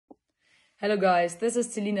Hello guys, this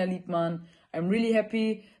is Celina Liebmann. I'm really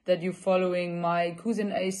happy that you're following my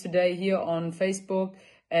Q&As today here on Facebook.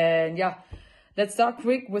 And yeah, let's start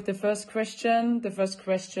quick with the first question. The first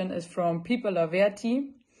question is from Pipa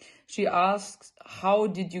Laverti. She asks, how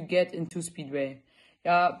did you get into Speedway?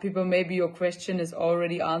 Yeah, Pipa, maybe your question is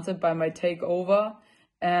already answered by my takeover.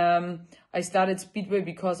 I started Speedway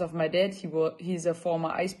because of my dad. He's a former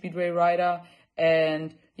ice Speedway rider,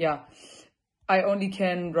 and yeah, I only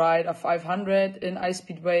can ride a 500 in ice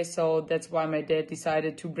Speedway, so that's why my dad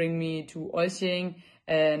decided to bring me to Olching,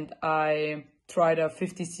 and I tried a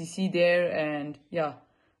 50cc there, and yeah,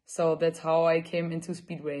 so that's how I came into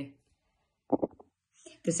Speedway.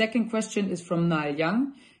 The second question is from Niall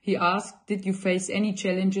Young. He asked, did you face any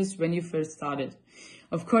challenges when you first started?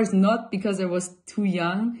 Of course not, because I was too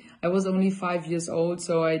young. I was only 5 years old,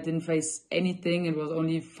 so I didn't face anything. It was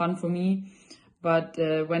only fun for me. But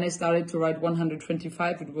when I started to ride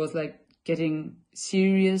 125, it was like getting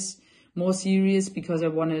more serious, because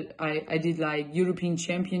I did like European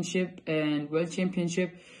Championship and World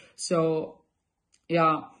Championship. So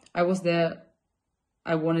yeah, I was there.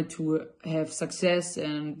 I wanted to have success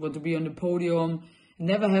and want to be on the podium. It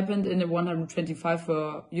never happened in the 125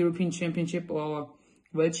 for European Championship or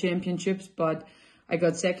World Championships, but I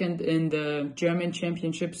got second in the German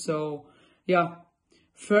Championship. So yeah,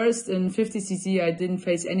 first in 50cc I didn't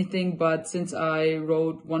face anything, but since I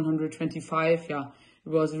rode 125, yeah, it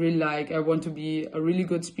was really like I want to be a really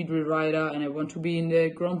good Speedway rider and I want to be in the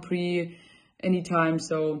Grand Prix anytime.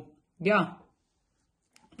 So yeah,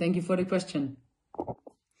 thank you for the question.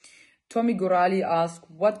 Tommy Gorali asked,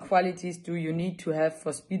 what qualities do you need to have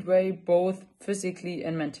for Speedway, both physically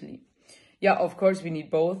and mentally? Yeah, of course we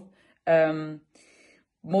need both.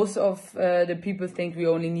 Most of the people think we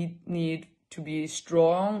only need to be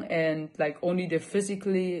strong and like only the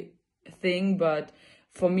physically thing, but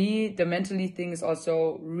for me the mentally thing is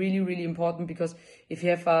also really, really important, because if you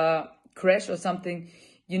have a crash or something,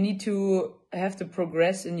 you need to have the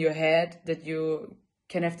progress in your head that you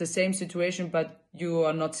can have the same situation but you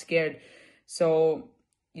are not scared. So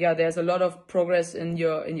yeah, there's a lot of progress in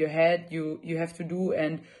your head you have to do,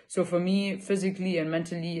 and so for me physically and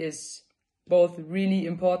mentally is both really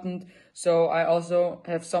important. So I also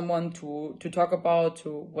have someone to talk about to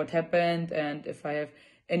what happened, and if I have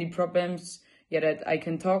any problems, yeah, that I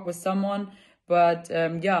can talk with someone. But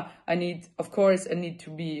yeah, I need to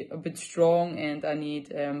be a bit strong, and I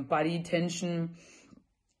need body tension.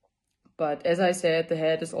 But as I said, the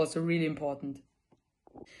head is also really important.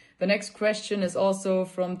 The next question is also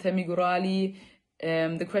from Temi Gorali.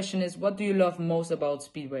 The question is, what do you love most about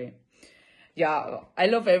Speedway? Yeah, I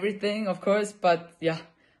love everything, of course, but yeah,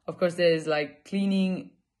 of course there is like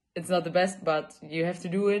cleaning. It's not the best, but you have to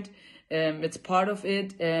do it. It's part of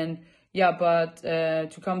it. And yeah, but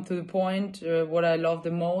to come to the point, what I love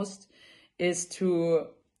the most is to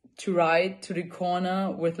ride to the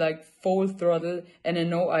corner with like full throttle, and I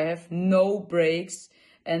know I have no brakes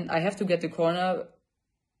and I have to get the corner.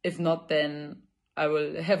 If not, then I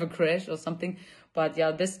will have a crash or something. But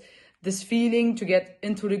yeah, this feeling to get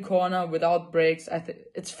into the corner without brakes,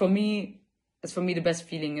 it's for me the best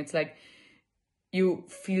feeling. It's like I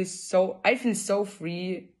feel so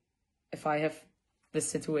free if I have these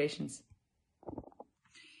situations.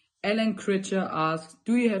 Alan Critcher asks,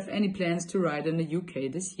 do you have any plans to ride in the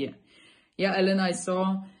UK this year? Yeah, Alan, I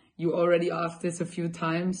saw you already asked this a few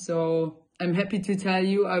times, so I'm happy to tell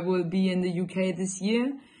you I will be in the UK this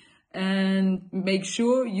year, and make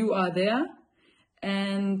sure you are there,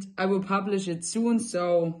 and I will publish it soon,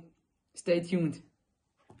 so stay tuned.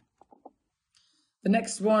 The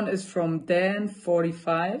next one is from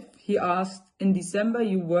Dan45. He asked, in December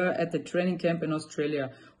you were at the training camp in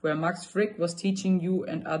Australia where Max Frick was teaching you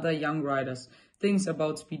and other young riders things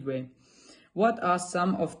about Speedway. What are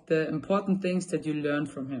some of the important things that you learned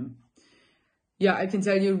from him? Yeah, I can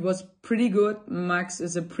tell you it was pretty good. Max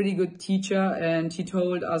is a pretty good teacher, and he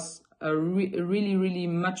told us really, really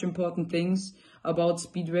much important things about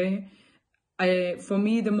Speedway. For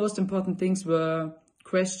me, the most important things were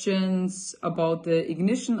questions about the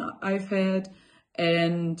ignition I've had,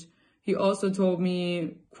 and he also told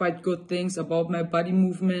me quite good things about my body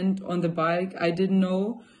movement on the bike I didn't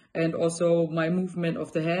know, and also my movement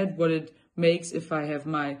of the head, what it makes if I have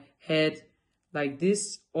my head like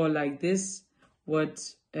this or like this, what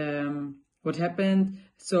happened.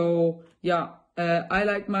 So yeah, I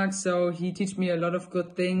like Max, so he teach me a lot of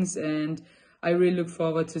good things, and I really look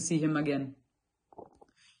forward to see him again.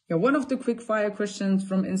 Yeah, one of the quick fire questions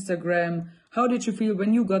from Instagram: how did you feel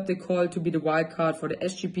when you got the call to be the wildcard for the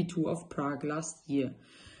SGP2 of Prague last year?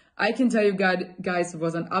 I can tell you guys, it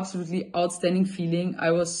was an absolutely outstanding feeling.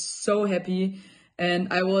 I was so happy,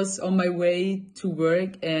 and I was on my way to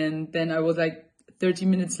work, and then I was like 30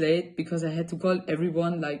 minutes late because I had to call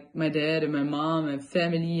everyone, like my dad and my mom and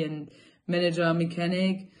family and manager,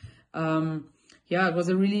 mechanic. Yeah, it was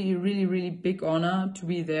a really big honor to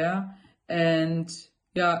be there. And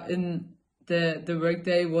yeah, in the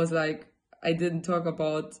workday was like, I didn't talk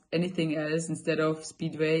about anything else instead of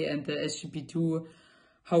Speedway and the SGP2,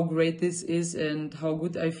 how great this is and how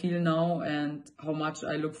good I feel now and how much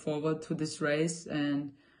I look forward to this race.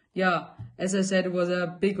 And yeah, as I said, it was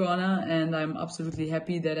a big honor, and I'm absolutely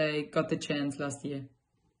happy that I got the chance last year.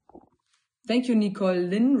 Thank you, Nicole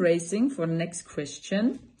Lynn Racing, for the next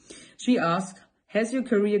question. She asked, has your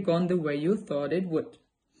career gone the way you thought it would?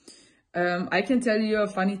 I can tell you a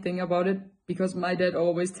funny thing about it, because my dad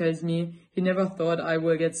always tells me he never thought I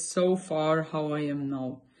will get so far how I am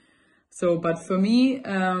now. So, but for me,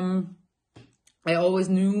 I always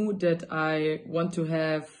knew that I want to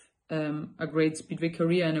have a great Speedway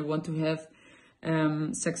career, and I want to have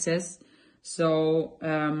success. So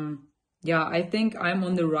yeah, I think I'm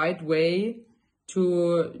on the right way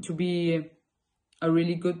to be a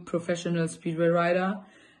really good professional Speedway rider.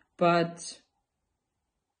 But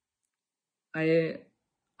I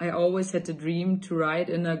always had the dream to ride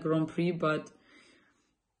in a Grand Prix, but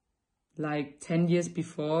like 10 years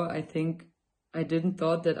before, I think I didn't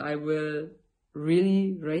thought that I will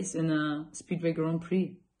really race in a Speedway Grand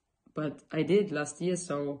Prix. But I did last year,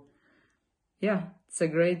 so yeah, it's a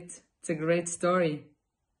great story.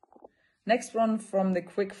 Next one from the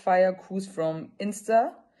quickfire Kuz from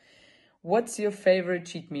Insta. What's your favorite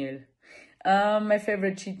cheat meal? My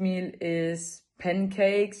favorite cheat meal is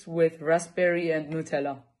pancakes with raspberry and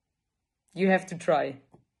Nutella. You have to try.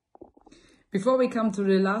 Before we come to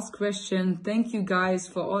the last question, thank you guys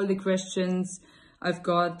for all the questions I've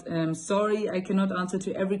got. Sorry I cannot answer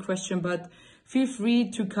to every question, but feel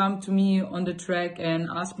free to come to me on the track and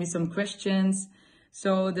ask me some questions.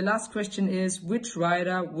 So the last question is, which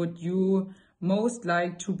rider would you most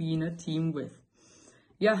like to be in a team with?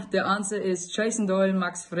 Yeah, the answer is Jason Doyle,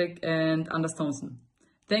 Max Frick and Anders Thompson.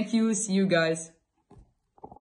 Thank you, see you guys.